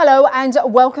Hello and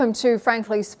welcome to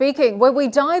Frankly Speaking, where we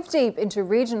dive deep into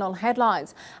regional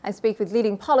headlines and speak with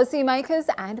leading policymakers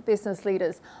and business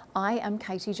leaders. I am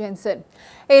Katie Jensen.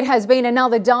 It has been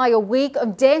another dire week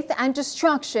of death and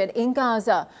destruction in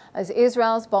Gaza as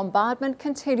Israel's bombardment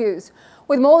continues.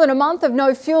 With more than a month of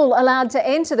no fuel allowed to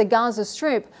enter the Gaza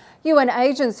Strip, UN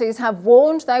agencies have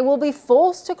warned they will be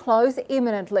forced to close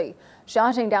imminently,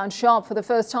 shutting down shop for the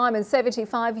first time in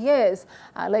 75 years,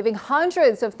 leaving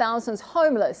hundreds of thousands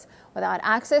homeless without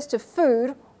access to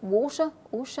food, water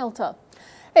or shelter.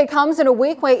 It comes in a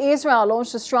week where Israel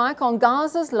launched a strike on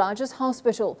Gaza's largest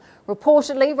hospital,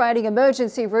 reportedly raiding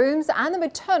emergency rooms and the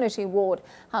maternity ward,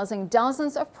 housing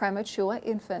dozens of premature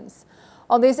infants.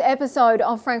 On this episode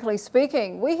of Frankly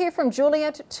Speaking, we hear from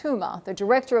Juliette Touma, the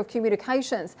Director of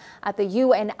Communications at the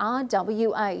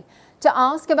UNRWA, to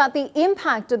ask about the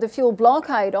impact of the fuel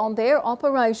blockade on their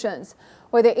operations,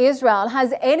 whether Israel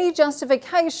has any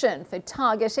justification for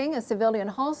targeting a civilian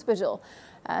hospital,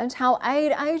 and how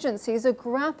aid agencies are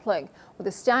grappling with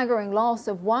the staggering loss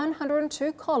of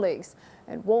 102 colleagues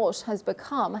in what has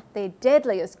become their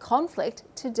deadliest conflict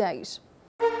to date.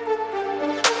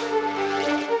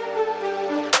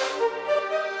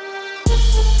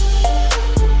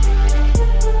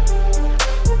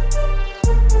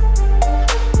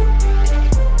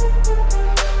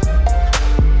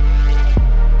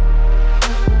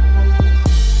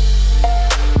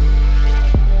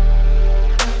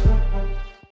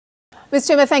 Ms.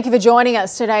 Touma, thank you for joining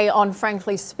us today on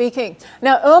Frankly Speaking.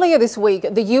 Now, earlier this week,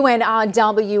 the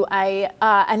UNRWA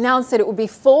announced that it would be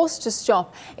forced to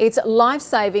stop its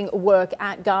life-saving work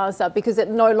at Gaza because it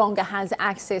no longer has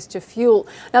access to fuel.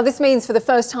 Now, this means for the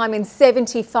first time in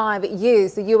 75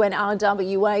 years, the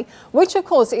UNRWA, which of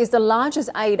course is the largest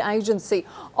aid agency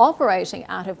operating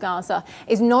out of Gaza,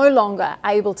 is no longer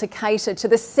able to cater to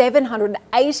the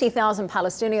 780,000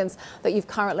 Palestinians that you've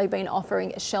currently been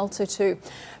offering shelter to.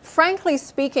 Frankly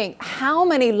speaking, how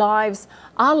many lives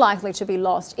are likely to be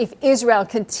lost if Israel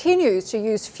continues to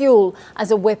use fuel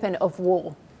as a weapon of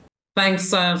war? Thanks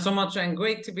so much, and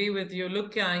great to be with you.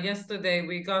 Look, yesterday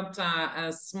we got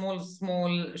a small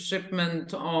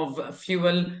shipment of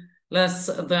fuel, less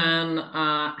than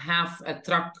half a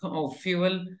truck of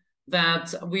fuel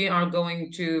that we are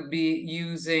going to be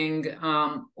using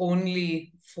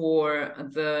only for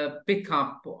the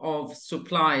pickup of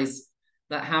supplies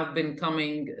that have been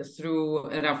coming through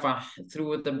Rafah,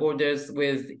 through the borders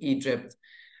with Egypt.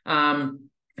 The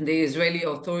Israeli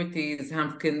authorities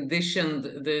have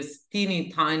conditioned this teeny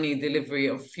tiny delivery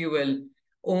of fuel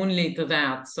only to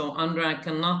that. So UNRWA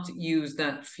cannot use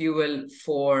that fuel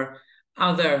for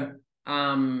other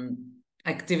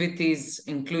activities,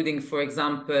 including, for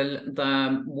example,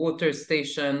 the water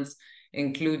stations,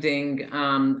 including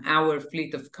our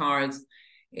fleet of cars,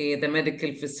 the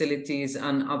medical facilities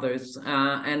and others.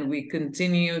 And we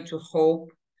continue to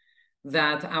hope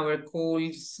that our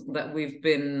calls that we've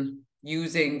been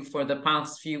using for the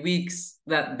past few weeks,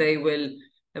 that they will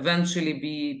eventually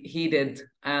be heeded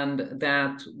and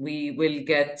that we will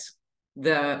get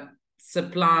the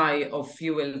supply of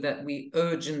fuel that we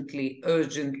urgently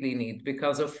need.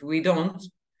 Because if we don't,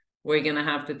 we're going to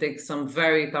have to take some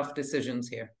very tough decisions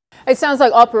here. It sounds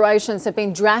like operations have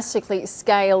been drastically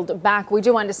scaled back. We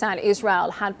do understand Israel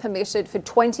had permitted for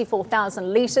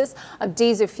 24,000 litres of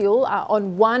diesel fuel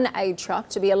on one aid truck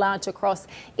to be allowed to cross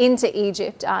into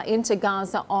Egypt, into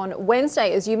Gaza on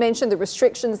Wednesday. As you mentioned, the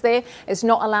restrictions there is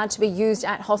not allowed to be used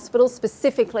at hospitals,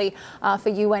 specifically for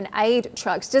UN aid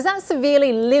trucks. Does that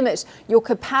severely limit your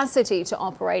capacity to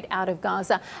operate out of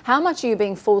Gaza? How much are you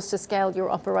being forced to scale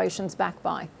your operations back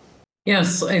by?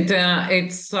 Yes,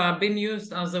 it's been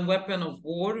used as a weapon of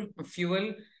war,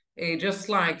 fuel, just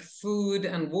like food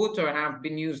and water have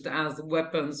been used as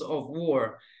weapons of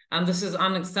war. And this is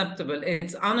unacceptable.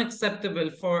 It's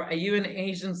unacceptable for a UN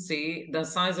agency the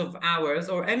size of ours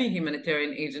or any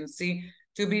humanitarian agency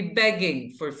to be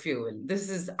begging for fuel. This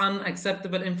is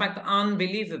unacceptable, in fact,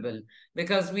 unbelievable,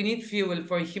 because we need fuel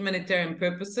for humanitarian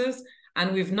purposes,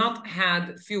 and we've not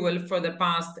had fuel for the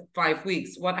past 5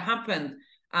 weeks. What happened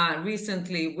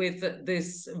recently with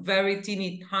this very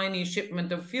teeny tiny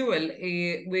shipment of fuel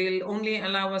will only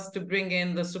allow us to bring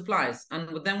in the supplies.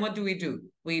 And then what do?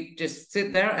 We just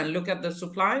sit there and look at the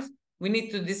supplies. We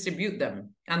need to distribute them.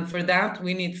 And for that,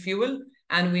 we need fuel,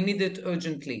 and we need it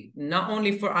urgently, not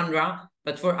only for UNRWA,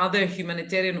 but for other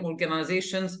humanitarian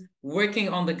organizations working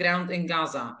on the ground in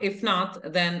Gaza. If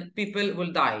not, then people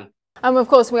will die. Of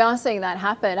course, we are seeing that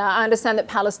happen. I understand that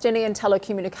Palestinian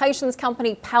telecommunications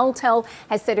company Paltel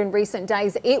has said in recent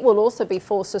days it will also be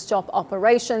forced to stop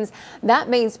operations. That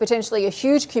means potentially a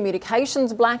huge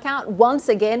communications blackout once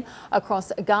again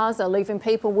across Gaza, leaving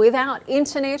people without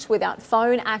internet, without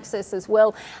phone access as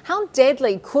well. How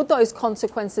deadly could those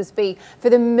consequences be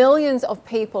for the millions of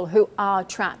people who are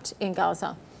trapped in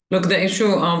Gaza? Look, the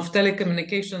issue of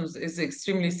telecommunications is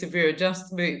extremely severe.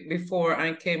 Just before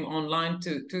I came online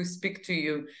to speak to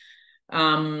you,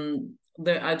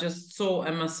 I just saw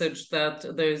a message that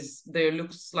there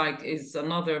looks like is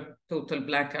another total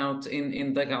blackout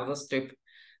in the Gaza Strip.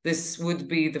 This would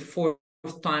be the fourth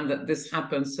time that this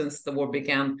happens since the war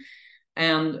began.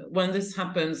 And when this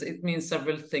happens, it means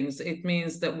several things. It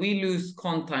means that we lose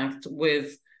contact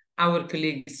with our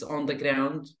colleagues on the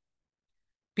ground.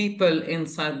 People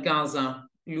inside Gaza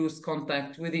lose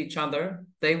contact with each other.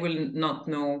 They will not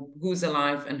know who's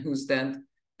alive and who's dead.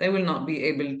 They will not be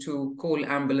able to call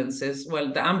ambulances.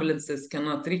 Well, the ambulances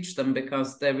cannot reach them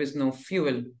because there is no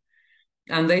fuel.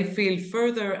 And they feel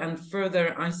further and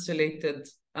further isolated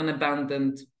and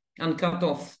abandoned and cut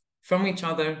off from each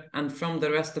other and from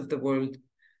the rest of the world.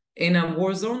 In a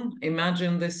war zone,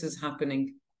 imagine this is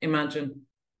happening. Imagine.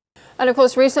 And of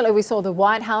course, recently we saw the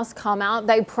White House come out.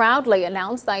 They proudly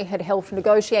announced they had helped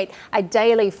negotiate a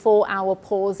daily 4-hour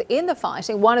pause in the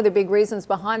fighting. One of the big reasons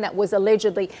behind that was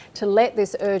allegedly to let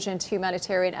this urgent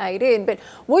humanitarian aid in. But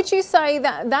would you say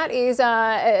that that is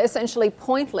essentially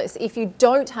pointless if you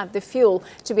don't have the fuel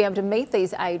to be able to meet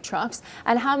these aid trucks?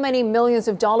 And how many millions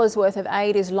of dollars worth of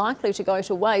aid is likely to go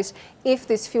to waste if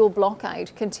this fuel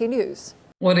blockade continues?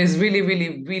 What is really,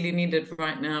 really, really needed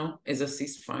right now is a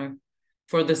ceasefire.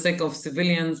 For the sake of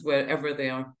civilians, wherever they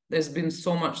are. There's been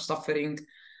so much suffering,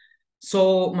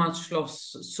 so much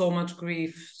loss, so much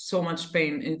grief, so much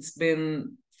pain. It's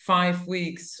been 5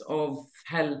 weeks of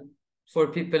hell for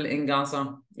people in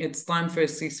Gaza. It's time for a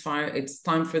ceasefire. It's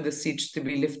time for the siege to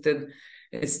be lifted.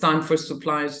 It's time for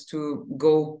supplies to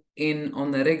go in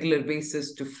on a regular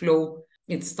basis, to flow.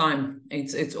 It's time.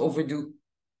 It's overdue.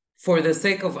 For the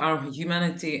sake of our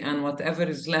humanity and whatever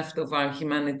is left of our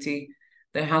humanity,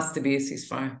 there has to be a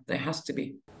ceasefire. There has to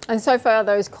be. And so far,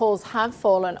 those calls have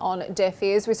fallen on deaf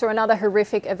ears. We saw another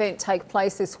horrific event take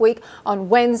place this week. On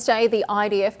Wednesday, the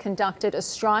IDF conducted a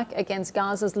strike against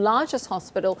Gaza's largest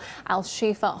hospital,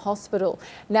 Al-Shifa Hospital.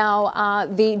 Now,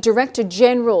 the Director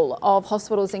General of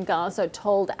Hospitals in Gaza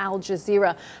told Al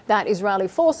Jazeera that Israeli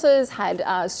forces had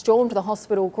stormed the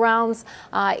hospital grounds.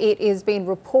 It is being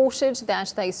reported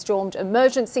that they stormed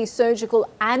emergency, surgical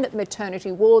and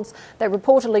maternity wards. They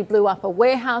reportedly blew up a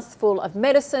warehouse full of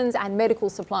medicines and medical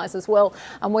supplies as well.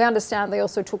 And we understand they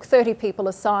also took 30 people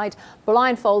aside,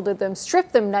 blindfolded them,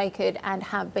 stripped them naked and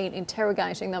have been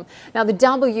interrogating them. Now, the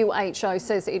WHO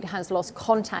says it has lost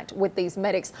contact with these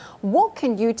medics. What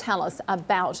can you tell us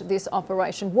about this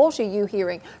operation? What are you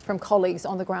hearing from colleagues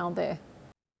on the ground there?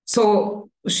 So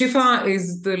Shifa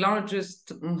is the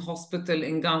largest hospital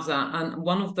in Gaza and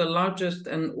one of the largest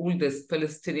and oldest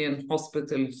Palestinian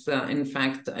hospitals. In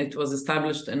fact, it was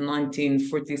established in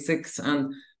 1946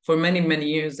 and for many, many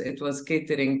years, it was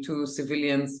catering to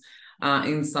civilians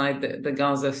inside the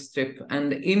Gaza Strip.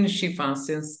 And in Shifa,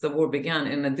 since the war began,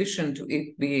 in addition to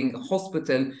it being a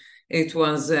hospital, it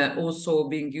was also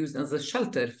being used as a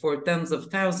shelter for tens of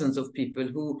thousands of people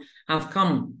who have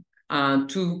come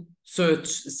to search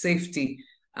safety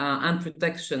and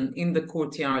protection in the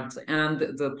courtyards and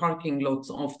the parking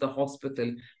lots of the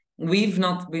hospital. We've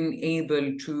not been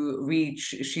able to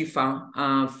reach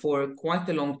Shifa for quite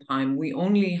a long time. We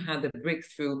only had a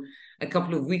breakthrough a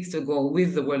couple of weeks ago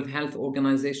with the World Health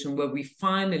Organization, where we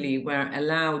finally were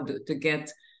allowed to get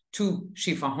to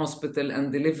Shifa Hospital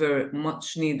and deliver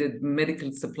much needed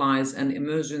medical supplies and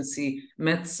emergency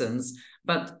medicines.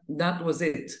 But that was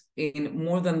it. In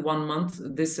more than 1 month,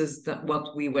 this is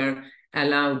what we were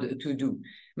allowed to do.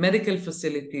 Medical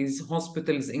facilities,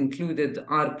 hospitals included,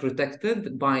 are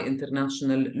protected by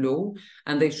international law,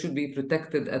 and they should be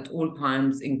protected at all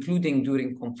times, including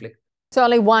during conflict. So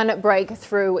only one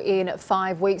breakthrough in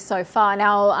 5 weeks so far.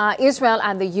 Now, Israel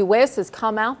and the US has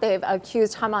come out. They've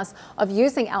accused Hamas of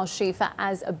using Al-Shifa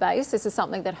as a base. This is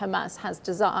something that Hamas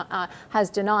has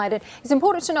denied. And it's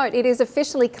important to note it is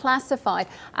officially classified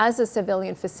as a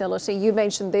civilian facility. You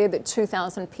mentioned there that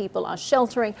 2,000 people are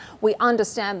sheltering. We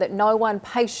understand that no one,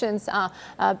 patients,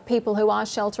 people who are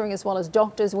sheltering, as well as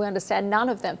doctors, we understand none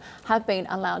of them have been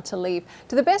allowed to leave.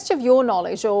 To the best of your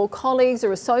knowledge, or colleagues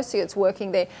or associates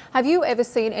working there, have you ever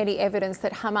seen any evidence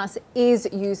that Hamas is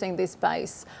using this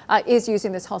base, is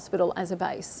using this hospital as a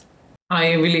base?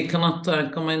 I really cannot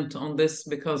comment on this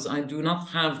because I do not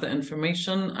have the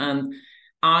information, and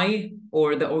I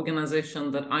or the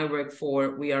organization that I work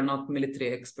for, we are not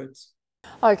military experts.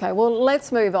 Okay, well,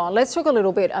 let's move on. Let's talk a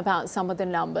little bit about some of the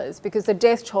numbers, because the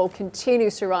death toll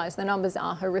continues to rise. The numbers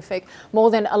are horrific.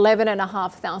 More than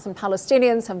 11,500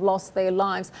 Palestinians have lost their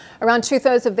lives. Around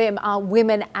 2/3 of them are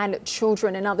women and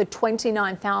children. Another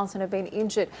 29,000 have been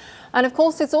injured. And of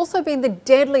course, it's also been the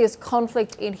deadliest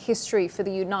conflict in history for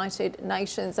the United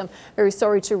Nations. I'm very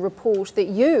sorry to report that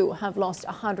you have lost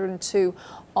 102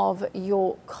 of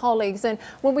your colleagues. And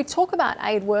when we talk about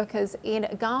aid workers in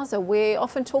Gaza, we're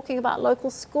often talking about local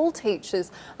school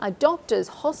teachers, doctors,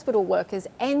 hospital workers,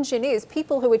 engineers,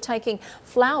 people who are taking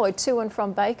flour to and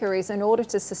from bakeries in order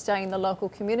to sustain the local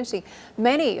community.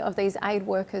 Many of these aid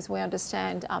workers, we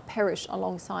understand, perish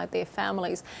alongside their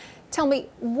families. Tell me,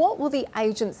 what will the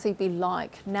agency be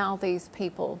like now these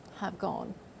people have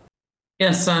gone?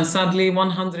 Yes, sadly,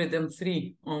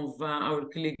 103 of our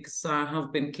colleagues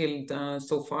have been killed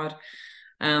so far.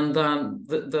 And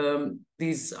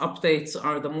these updates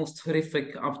are the most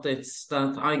horrific updates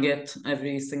that I get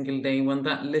every single day. When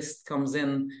that list comes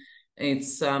in,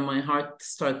 it's my heart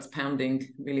starts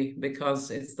pounding, really, because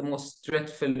it's the most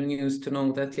dreadful news to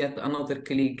know that yet another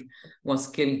colleague was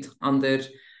killed under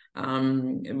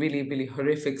really, really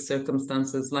horrific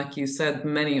circumstances. Like you said,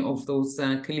 many of those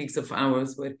colleagues of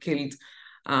ours were killed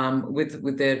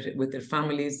with their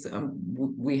families.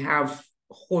 We have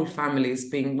whole families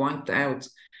being wiped out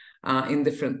in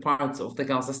different parts of the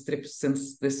Gaza Strip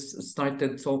since this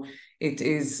started. So it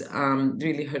is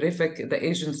really horrific. The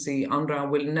agency, UNRWA,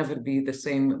 will never be the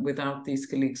same without these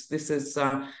colleagues. This is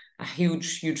a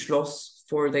huge, huge loss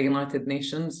for the United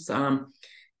Nations.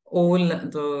 All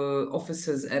the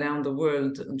offices around the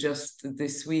world just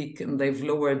this week, they've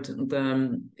lowered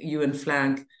the UN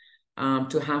flag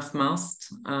to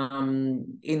half-mast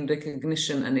in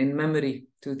recognition and in memory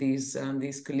to these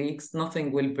colleagues.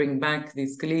 Nothing will bring back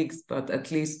these colleagues, but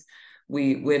at least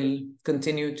we will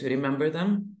continue to remember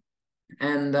them.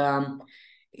 And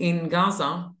in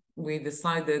Gaza, we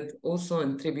decided also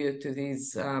in tribute to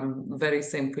these very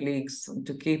same colleagues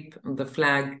to keep the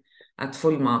flag at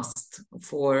full mast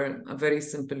for a very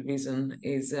simple reason,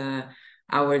 is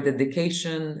our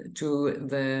dedication to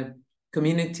the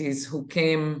communities who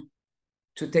came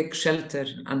to take shelter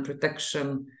and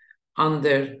protection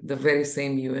under the very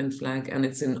same UN flag. And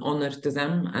it's an honor to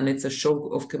them, and it's a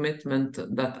show of commitment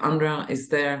that UNRWA is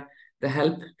there to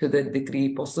help to the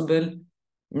degree possible,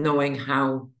 knowing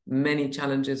how many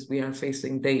challenges we are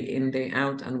facing day in, day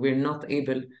out, and we're not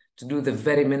able to do the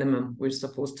very minimum we're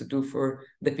supposed to do for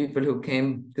the people who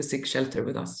came to seek shelter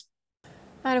with us.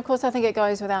 And of course, I think it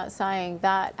goes without saying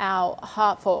that our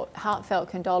heartfelt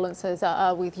condolences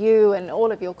are with you and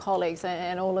all of your colleagues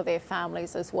and all of their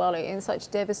families as well in such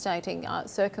devastating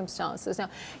circumstances. Now,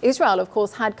 Israel, of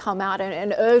course, had come out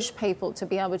and urged people to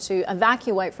be able to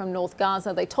evacuate from North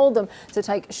Gaza. They told them to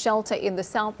take shelter in the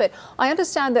south. But I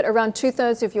understand that around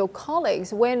 2/3 of your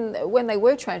colleagues, when they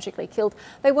were tragically killed,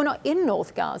 they were not in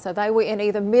North Gaza. They were in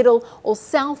either Middle or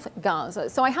South Gaza.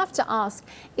 So I have to ask,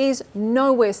 is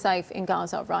nowhere safe in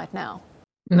Gaza right now?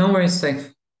 Nowhere is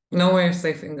safe. Nowhere is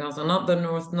safe in Gaza. Not the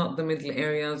north, not the middle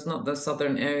areas, not the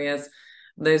southern areas.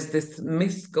 There's this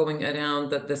myth going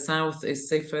around that the south is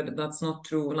safer. That's not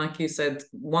true. Like you said,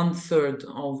 1/3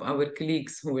 of our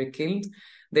colleagues who were killed,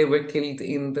 they were killed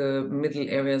in the middle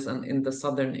areas and in the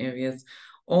southern areas.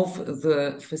 Of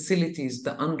the facilities,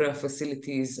 the UNRWA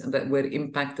facilities that were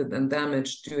impacted and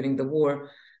damaged during the war,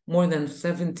 more than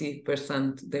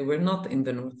 70%, they were not in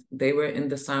the north, they were in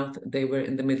the south, they were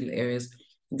in the middle areas.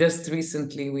 Just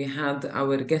recently, we had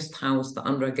our guest house, the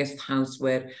UNRWA guest house,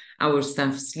 where our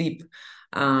staff sleep.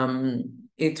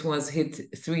 It was hit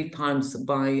 3 times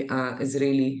by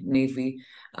Israeli Navy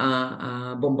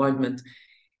bombardment.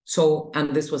 So,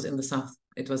 and this was in the south.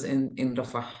 It was in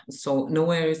Rafah. So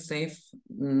nowhere is safe,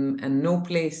 and no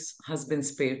place has been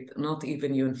spared, not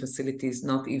even UN facilities,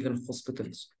 not even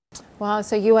hospitals. Wow,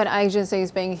 so UN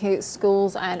agencies being hit,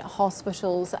 schools and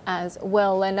hospitals as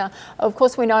well. And of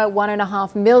course, we know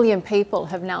 1.5 million people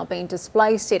have now been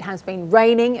displaced. It has been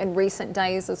raining in recent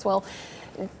days as well.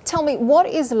 Tell me, what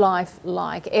is life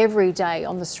like every day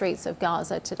on the streets of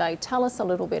Gaza today? Tell us a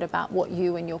little bit about what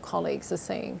you and your colleagues are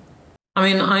seeing. I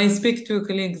mean, I speak to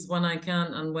colleagues when I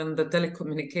can and when the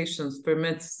telecommunications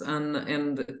permits.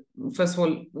 And first of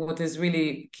all, what is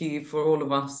really key for all of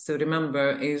us to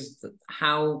remember is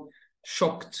how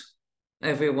shocked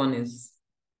everyone is.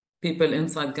 People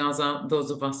inside Gaza,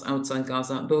 those of us outside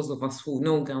Gaza, those of us who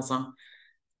know Gaza,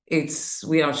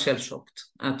 we are shell-shocked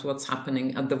at what's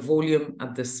happening, at the volume,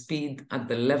 at the speed, at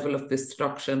the level of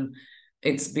destruction.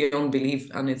 It's beyond belief,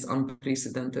 and it's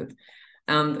unprecedented.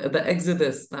 And the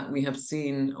exodus that we have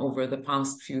seen over the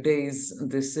past few days,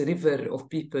 this river of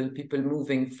people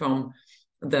moving from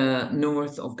the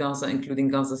north of Gaza, including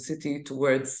Gaza City,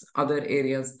 towards other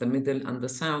areas, the middle and the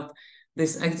south,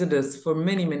 this exodus for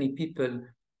many, many people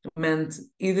meant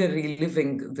either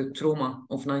reliving the trauma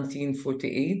of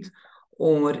 1948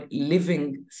 or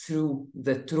living through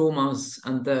the traumas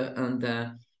and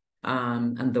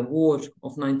the war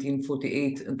of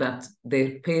 1948 that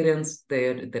their parents,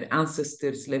 their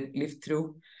ancestors lived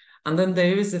through. And then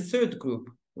there is a third group,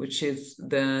 which is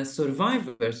the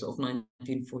survivors of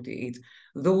 1948,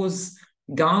 those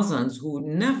Gazans who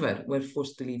never were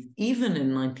forced to leave, even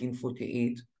in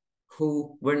 1948,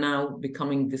 who were now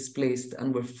becoming displaced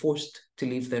and were forced to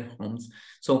leave their homes.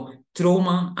 So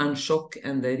trauma and shock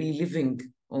and the reliving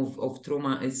of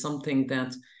trauma is something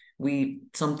that we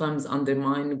sometimes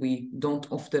undermine, we don't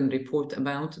often report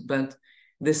about, but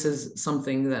this is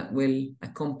something that will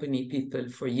accompany people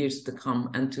for years to come.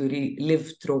 And to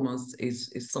relive traumas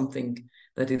is something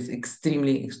that is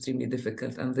extremely, extremely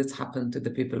difficult. And this happened to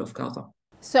the people of Gaza.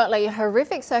 Certainly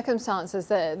horrific circumstances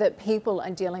that people are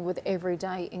dealing with every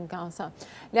day in Gaza.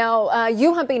 Now,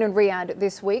 you have been in Riyadh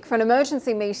this week for an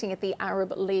emergency meeting at the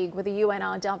Arab League where the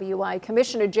UNRWA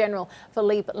Commissioner General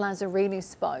Philippe Lazzarini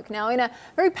spoke. Now, in a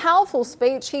very powerful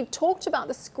speech, he talked about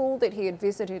the school that he had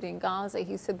visited in Gaza.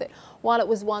 He said that while it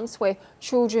was once where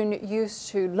children used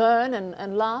to learn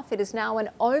and laugh, it is now an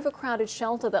overcrowded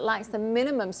shelter that lacks the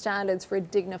minimum standards for a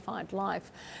dignified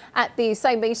life. At the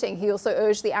same meeting, he also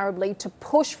urged the Arab League to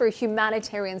push for a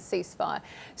humanitarian ceasefire,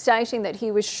 stating that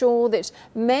he was sure that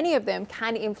many of them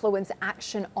can influence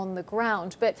action on the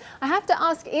ground. But I have to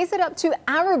ask, is it up to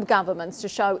Arab governments to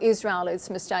show Israel its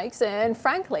mistakes? And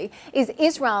frankly, is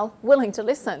Israel willing to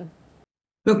listen?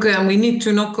 Look, we need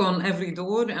to knock on every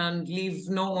door and leave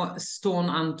no stone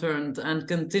unturned and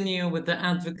continue with the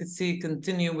advocacy,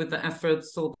 continue with the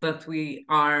efforts so that we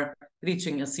are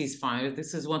reaching a ceasefire.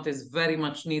 This is what is very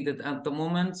much needed at the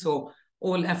moment. So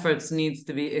all efforts need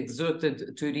to be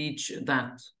exerted to reach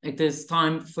that. It is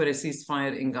time for a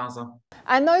ceasefire in Gaza.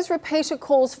 And those repeated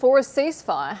calls for a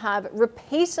ceasefire have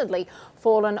repeatedly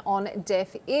fallen on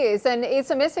deaf ears. And it's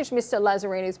a message Mr.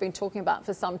 Lazzarini has been talking about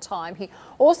for some time. He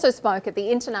also spoke at the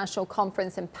international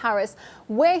conference in Paris,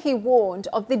 where he warned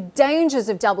of the dangers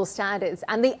of double standards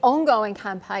and the ongoing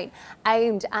campaign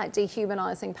aimed at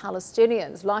dehumanising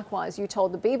Palestinians. Likewise, you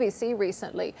told the BBC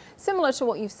recently, similar to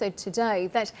what you've said today,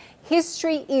 that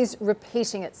history is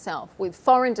repeating itself with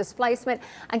foreign displacement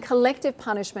and collective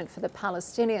punishment for the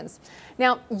Palestinians.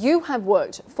 Now, you have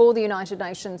worked for the United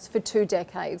Nations for 2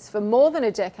 decades. For more than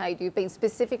a decade, you've been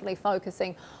specifically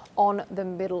focusing on the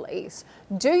Middle East.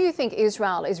 Do you think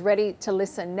Israel is ready to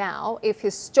listen now, if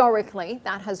historically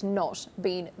that has not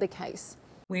been the case?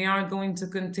 We are going to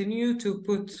continue to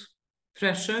put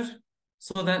pressure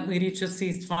so that we reach a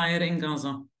ceasefire in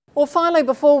Gaza. Well, finally,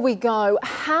 before we go,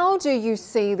 how do you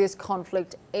see this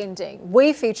conflict ending?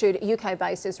 We featured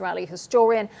UK-based Israeli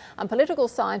historian and political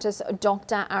scientist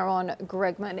Dr. Aaron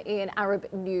Gregman in Arab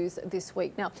News this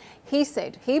week. Now, he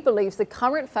said he believes the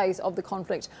current phase of the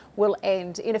conflict will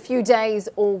end in a few days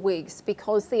or weeks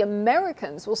because the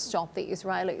Americans will stop the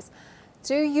Israelis.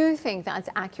 Do you think that's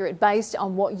accurate based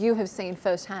on what you have seen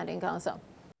firsthand in Gaza?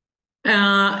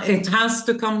 It has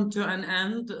to come to an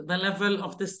end. The level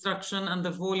of destruction and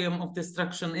the volume of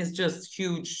destruction is just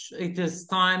huge. It is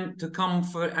time to come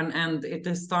for an end. It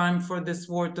is time for this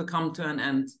war to come to an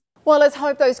end. Well, let's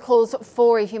hope those calls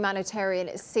for a humanitarian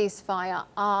ceasefire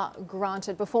are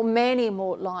granted before many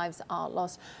more lives are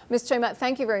lost. Ms. Touma,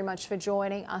 thank you very much for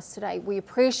joining us today. We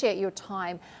appreciate your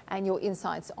time and your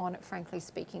insights on Frankly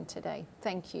Speaking today.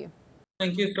 Thank you.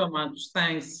 Thank you so much.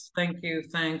 Thanks. Thank you.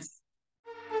 Thanks.